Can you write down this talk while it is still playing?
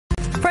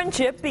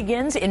Friendship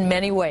begins in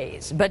many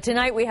ways, but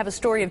tonight we have a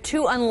story of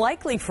two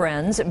unlikely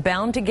friends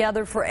bound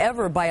together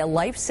forever by a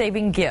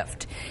life-saving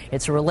gift.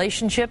 It's a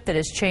relationship that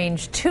has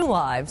changed two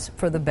lives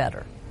for the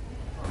better.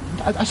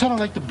 I sort of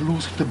like the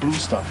blue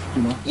stuff,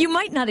 you know. You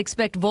might not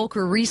expect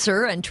Volker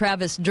Reeser and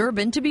Travis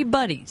Durbin to be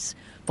buddies.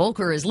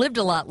 Volker has lived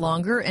a lot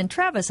longer, and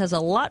Travis has a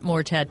lot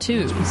more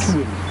tattoos. Two of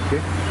them,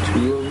 okay?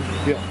 Two of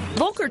them, yeah.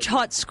 Volker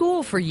taught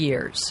school for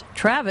years.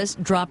 Travis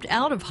dropped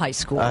out of high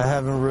school. I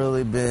haven't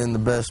really been the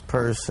best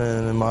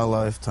person in my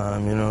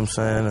lifetime, you know what I'm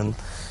saying? And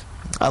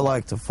I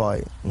like to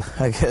fight,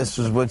 I guess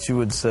is what you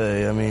would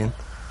say. I mean,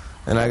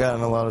 and I got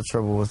in a lot of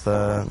trouble with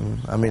that.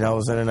 I mean, I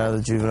was in and out of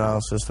the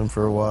juvenile system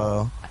for a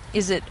while.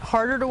 Is it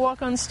harder to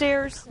walk on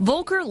stairs?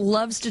 Volker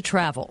loves to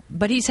travel,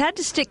 but he's had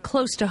to stick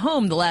close to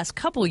home the last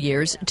couple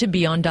years to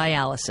be on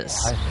dialysis.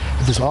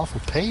 This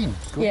awful pain.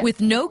 Yeah.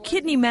 With no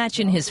kidney match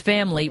in his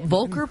family,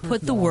 Volker put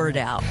the word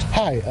out.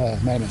 Hi,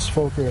 my name is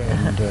Volker,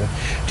 and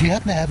do you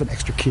happen to have an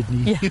extra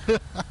kidney? Yeah.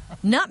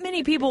 Not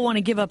many people want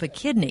to give up a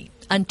kidney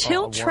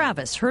until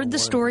Travis heard the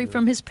story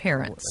from his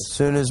parents. As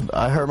soon as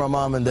I heard my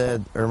mom and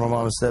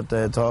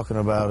stepdad talking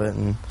about it,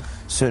 and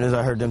as soon as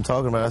I heard them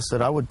talking about it, I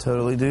said I would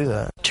totally do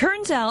that.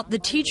 Turns out the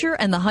teacher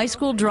and the high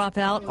school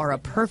dropout are a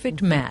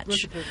perfect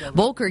match.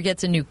 Volker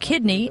gets a new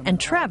kidney, and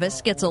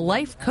Travis gets a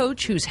life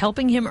coach who's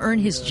helping him earn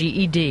his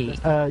GED.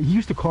 He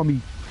used to call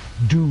me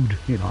dude,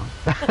 you know.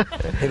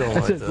 He don't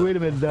like that. Wait a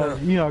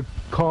minute, you know,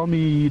 call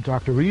me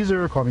Dr.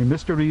 Reeser, call me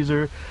Mr.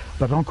 Reeser,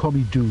 but don't call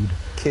me dude.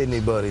 Kidney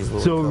buddies.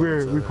 So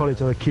we call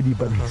each other kidney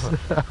buddies.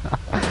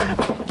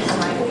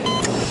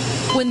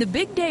 When the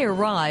big day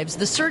arrives,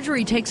 the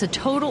surgery takes a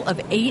total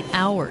of 8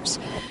 hours.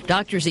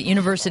 Doctors at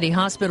University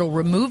Hospital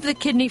remove the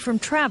kidney from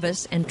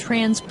Travis and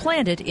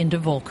transplant it into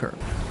Volker.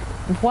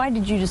 Why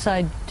did you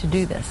decide to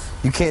do this?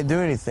 You can't do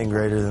anything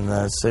greater than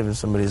that, saving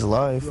somebody's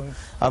life.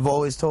 I've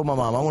always told my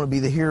mom, I want to be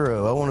the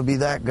hero. I want to be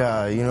that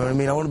guy, you know what I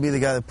mean? I want to be the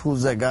guy that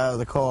pulls that guy out of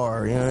the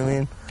car, you know what I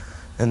mean?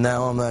 And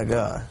now I'm that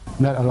guy.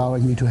 Not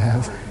allowing me to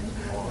have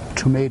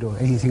tomato,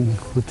 anything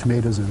with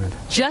tomatoes in it.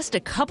 Just a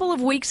couple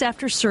of weeks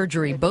after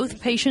surgery, both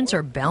patients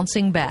are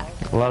bouncing back.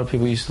 A lot of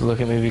people used to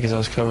look at me because I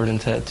was covered in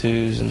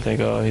tattoos and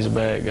think, oh, he's a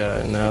bad guy.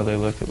 And now they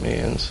look at me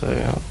and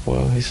say, oh,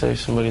 well, he saved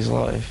somebody's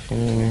life, you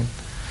know what I mean?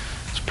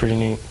 It's pretty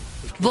neat.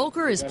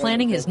 Volker is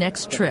planning his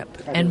next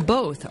trip, and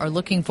both are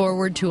looking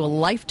forward to a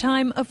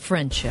lifetime of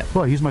friendship.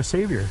 Well, he's my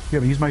savior. Yeah,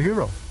 but he's my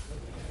hero.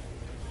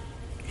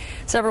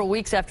 Several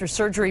weeks after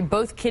surgery,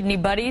 both kidney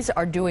buddies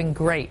are doing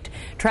great.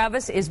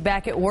 Travis is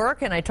back at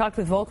work, and I talked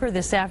with Volker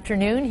this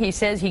afternoon. He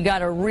says he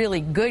got a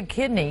really good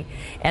kidney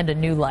and a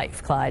new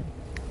life. Clyde.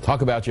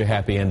 Talk about your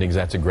happy endings.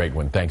 That's a great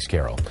one. Thanks,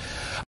 Carol.